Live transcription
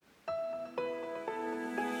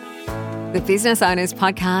The Business Owners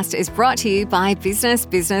Podcast is brought to you by Business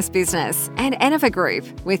and Enover Group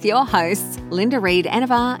with your hosts, Linda Reid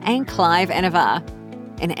Enover and Clive Enover.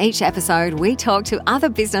 In each episode, we talk to other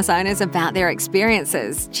business owners about their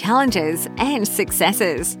experiences, challenges, and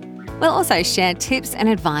successes. We'll also share tips and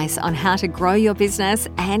advice on how to grow your business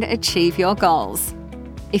and achieve your goals.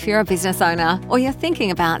 If you're a business owner or you're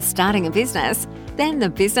thinking about starting a business, then the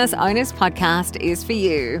Business Owners Podcast is for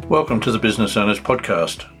you. Welcome to the Business Owners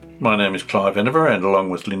Podcast. My name is Clive Enover, and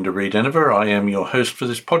along with Linda Reid Enover, I am your host for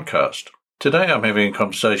this podcast. Today I'm having a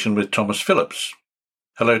conversation with Thomas Phillips.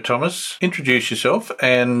 Hello, Thomas. Introduce yourself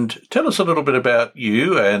and tell us a little bit about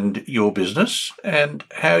you and your business and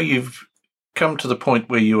how you've come to the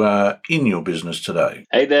point where you are in your business today.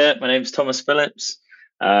 Hey there, my name's Thomas Phillips.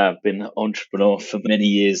 I've been an entrepreneur for many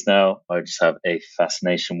years now. I just have a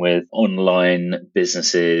fascination with online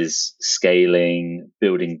businesses, scaling,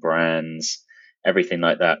 building brands, everything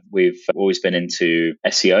like that. We've always been into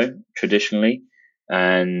SEO traditionally.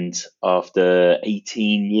 And after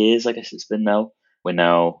 18 years, I guess it's been now, we're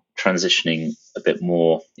now transitioning a bit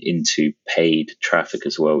more into paid traffic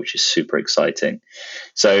as well, which is super exciting.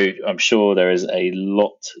 So I'm sure there is a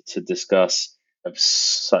lot to discuss of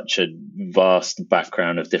such a vast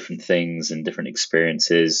background of different things and different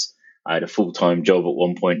experiences. I had a full-time job at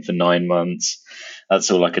one point for 9 months. That's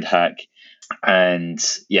all I could hack. And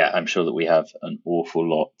yeah, I'm sure that we have an awful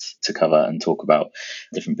lot to cover and talk about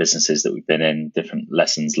different businesses that we've been in, different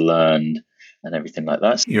lessons learned, and everything like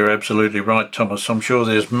that. You're absolutely right, Thomas. I'm sure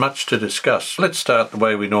there's much to discuss. Let's start the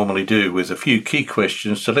way we normally do with a few key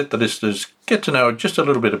questions to let the listeners get to know just a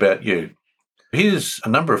little bit about you. Here's a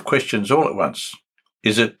number of questions all at once.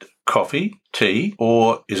 Is it coffee, tea,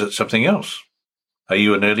 or is it something else? Are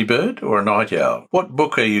you an early bird or a night owl? What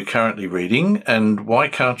book are you currently reading, and why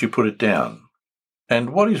can't you put it down?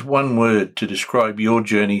 And what is one word to describe your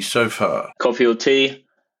journey so far? Coffee or tea?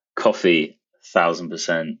 Coffee,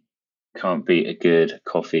 1000%. Can't beat a good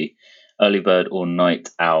coffee. Early bird or night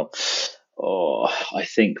owl? Oh, I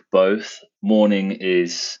think both. Morning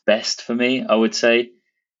is best for me, I would say.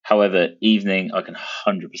 However, evening, I can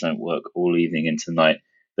 100% work all evening into night,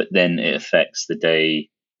 but then it affects the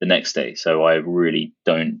next day. So I really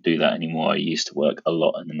don't do that anymore. I used to work a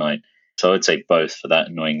lot in the night. So I'd say both for that,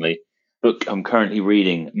 annoyingly. Book I'm currently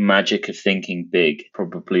reading, Magic of Thinking Big,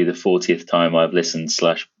 probably the 40th time I've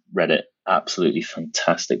listened/read it. Absolutely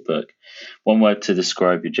fantastic book. One word to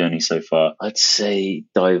describe your journey so far, I'd say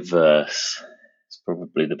diverse. It's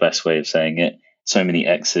probably the best way of saying it. So many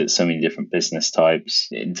exits, so many different business types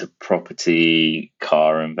into property,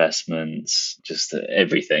 car investments, just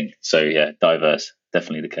everything. So yeah, diverse.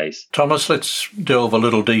 Definitely the case. Thomas, let's delve a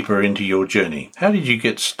little deeper into your journey. How did you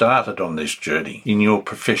get started on this journey in your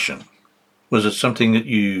profession? Was it something that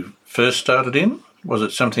you first started in? Was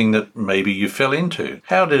it something that maybe you fell into?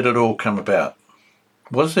 How did it all come about?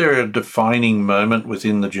 Was there a defining moment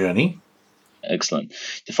within the journey? Excellent.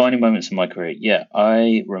 Defining moments in my career. Yeah,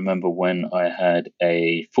 I remember when I had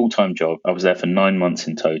a full-time job. I was there for 9 months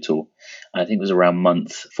in total. I think it was around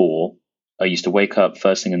month 4. I used to wake up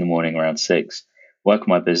first thing in the morning around 6, work on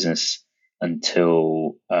my business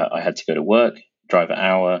until I had to go to work, drive an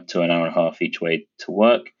hour to an hour and a half each way to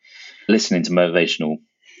work, listening to motivational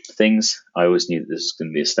things. I always knew that this was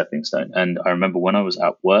going to be a stepping stone. And I remember when I was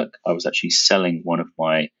at work, I was actually selling one of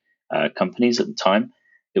my companies at the time.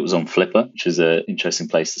 It was on Flipper, which is an interesting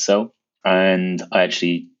place to sell. And I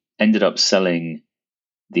actually ended up selling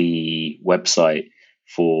the website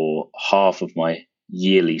for half of my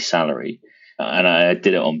yearly salary. And I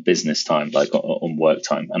did it on business time, like on work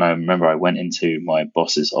time. And I remember I went into my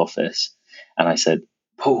boss's office and I said,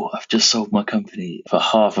 Paul, I've just sold my company for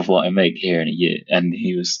half of what I make here in a year. And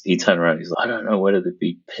he turned around, he's like, I don't know whether to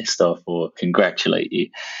be pissed off or congratulate you.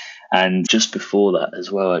 And just before that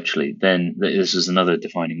as well, actually, then this was another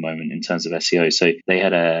defining moment in terms of SEO. So they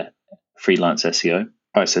had a freelance SEO.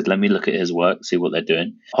 I said, let me look at his work, see what they're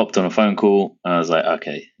doing. Hopped on a phone call and I was like,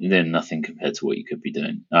 okay, you're doing nothing compared to what you could be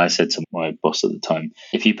doing. And I said to my boss at the time,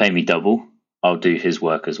 if you pay me double, I'll do his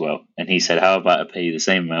work as well. And he said, how about I pay you the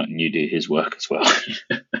same amount and you do his work as well?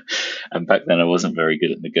 And back then I wasn't very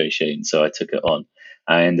good at negotiating, so I took it on.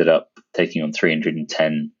 I ended up taking on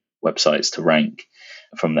 310 websites to rank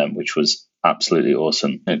from them, which was absolutely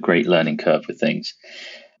awesome. A great learning curve with things.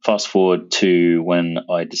 Fast forward to when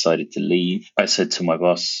I decided to leave. I said to my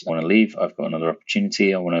boss, I want to leave. I've got another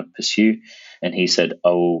opportunity I want to pursue. And he said, I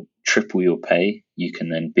will triple your pay. You can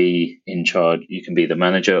then be in charge. You can be the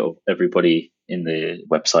manager of everybody in the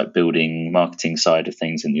website building, marketing side of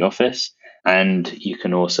things in the office. And you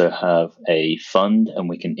can also have a fund and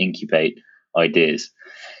we can incubate ideas.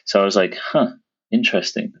 So I was like,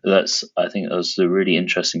 Interesting. I think that was a really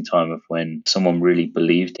interesting time of when someone really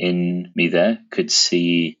believed in me there, could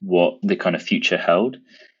see what the kind of future held,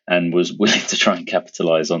 and was willing to try and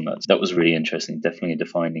capitalize on that. That was really interesting. Definitely a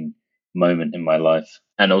defining moment in my life.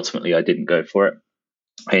 And ultimately, I didn't go for it.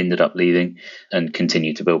 I ended up leaving and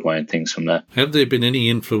continued to build my own things from there. Have there been any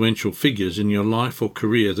influential figures in your life or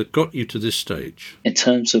career that got you to this stage? In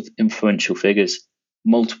terms of influential figures,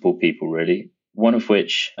 multiple people really. One of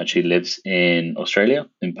which actually lives in Australia,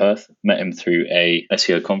 in Perth. Met him through a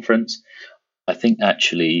SEO conference. I think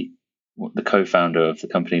actually the co-founder of the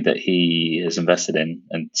company that he has invested in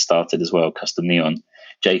and started as well, Custom Neon,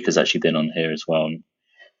 Jake, has actually been on here as well. And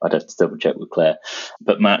I'd have to double check with Claire.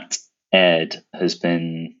 But Matt Aird has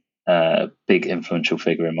been a big influential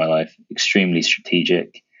figure in my life, extremely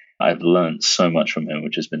strategic. I've learned so much from him,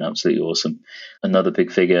 which has been absolutely awesome. Another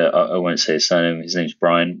big figure, I won't say his surname, his name's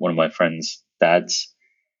Brian, one of my friend's dads,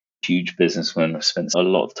 huge businessman. I've spent a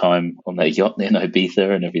lot of time on their yacht in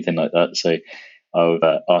Ibiza and everything like that. So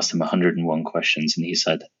I've asked him 101 questions, and he's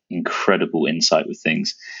had incredible insight with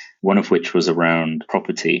things, one of which was around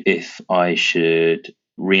property. If I should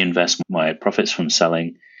reinvest my profits from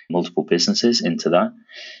selling multiple businesses into that,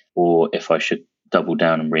 or if I should double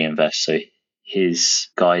down and reinvest. So his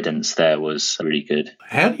guidance there was really good.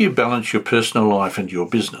 How do you balance your personal life and your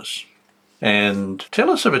business? And tell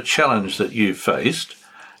us of a challenge that you faced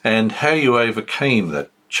and how you overcame that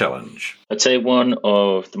challenge. I'd say one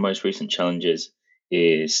of the most recent challenges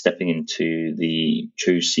is stepping into the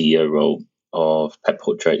true CEO role of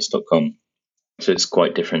petportraits.com. So it's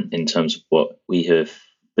quite different in terms of what we have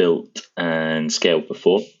built and scaled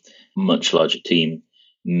before. Much larger team,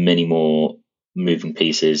 many more moving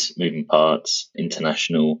pieces, moving parts,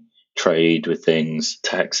 international trade with things,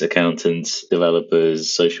 tax accountants,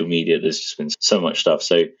 developers, social media. There's just been so much stuff.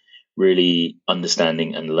 So really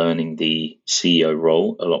understanding and learning the CEO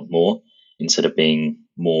role a lot more instead of being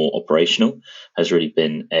more operational has really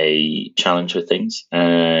been a challenge with things.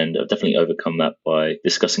 And I've definitely overcome that by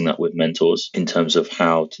discussing that with mentors in terms of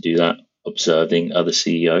how to do that, observing other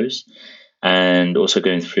CEOs, and also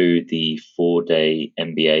going through the 4-day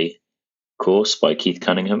MBA course by Keith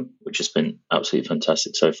Cunningham, which has been absolutely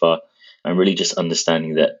fantastic so far. And really just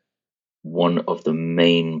understanding that one of the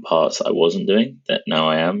main parts that I wasn't doing that now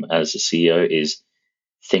I am as a CEO is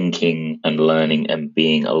thinking and learning and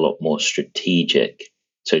being a lot more strategic.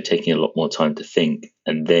 So taking a lot more time to think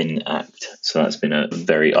and then act. So that's been a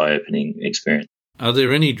very eye-opening experience. Are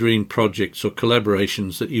there any dream projects or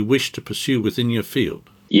collaborations that you wish to pursue within your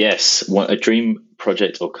field? Yes, a dream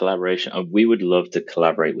project or collaboration. We would love to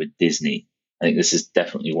collaborate with Disney. I think this is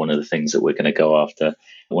definitely one of the things that we're going to go after.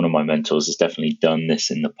 One of my mentors has definitely done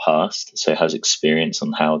this in the past, so has experience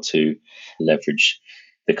on how to leverage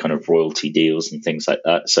the kind of royalty deals and things like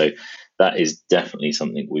that. So that is definitely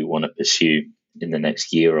something we want to pursue in the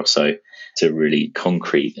next year or so to really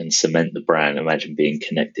concrete and cement the brand. Imagine being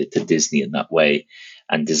connected to Disney in that way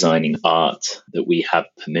and designing art that we have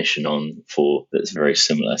permission on for that's very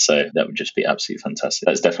similar. So that would just be absolutely fantastic.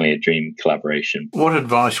 That's definitely a dream collaboration. What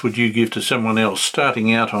advice would you give to someone else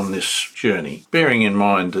starting out on this journey, bearing in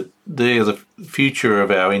mind that they're the future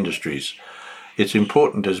of our industries? It's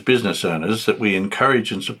important as business owners that we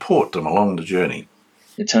encourage and support them along the journey.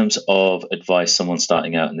 In terms of advice, someone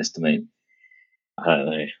starting out in this domain, I don't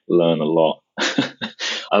know, learn a lot.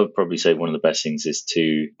 I would probably say one of the best things is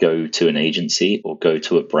to go to an agency or go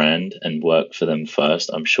to a brand and work for them first.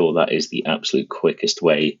 I'm sure that is the absolute quickest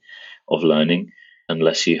way of learning.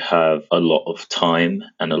 Unless you have a lot of time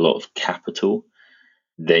and a lot of capital,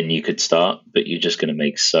 then you could start, but you're just going to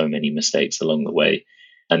make so many mistakes along the way.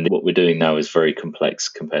 And what we're doing now is very complex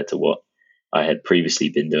compared to what I had previously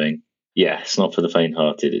been doing. Yeah, it's not for the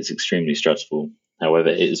faint-hearted. It's extremely stressful. However,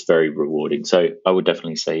 it is very rewarding. So I would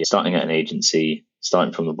definitely say starting at an agency,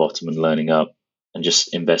 starting from the bottom and learning up, and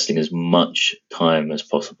just investing as much time as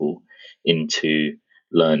possible into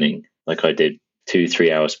learning, like I did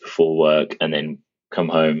 2-3 hours before work, and then come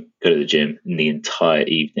home, go to the gym, and the entire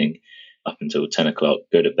evening up until 10 o'clock,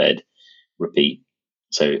 go to bed, repeat.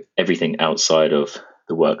 So everything outside of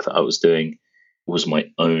the work that I was doing was my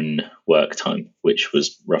own work time, which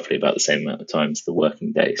was roughly about the same amount of time as the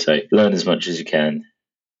working day. So learn as much as you can.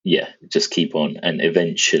 Yeah, just keep on, and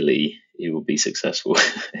eventually you will be successful.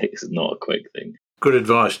 It's not a quick thing. Good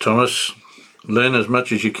advice, Thomas. Learn as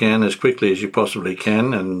much as you can, as quickly as you possibly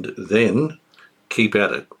can, and then keep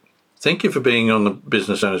at it. Thank you for being on the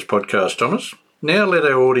Business Owners Podcast, Thomas. Now let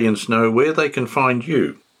our audience know where they can find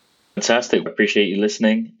you. Fantastic. I appreciate you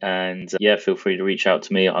listening. And feel free to reach out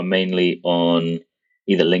to me. I'm mainly on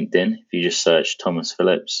either LinkedIn, if you just search Thomas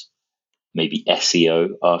Phillips, maybe SEO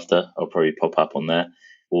after. I'll probably pop up on there.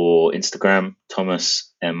 Or Instagram,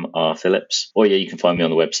 Thomas M.R. Phillips. Or you can find me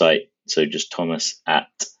on the website. So just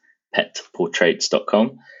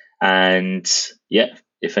thomas@petportraits.com. And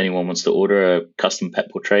if anyone wants to order a custom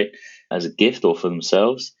pet portrait as a gift or for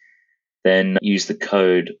themselves, then use the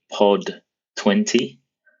code POD20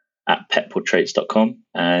 at petportraits.com.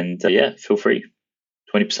 And feel free.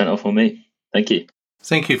 20% off on me. Thank you.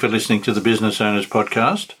 Thank you for listening to the Business Owners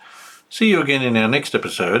Podcast. See you again in our next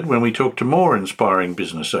episode when we talk to more inspiring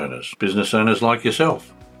business owners like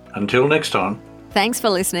yourself. Until next time. Thanks for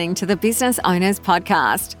listening to the Business Owners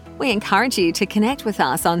Podcast. We encourage you to connect with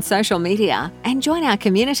us on social media and join our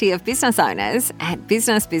community of business owners at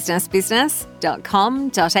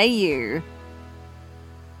businessbusinessbusiness.com.au.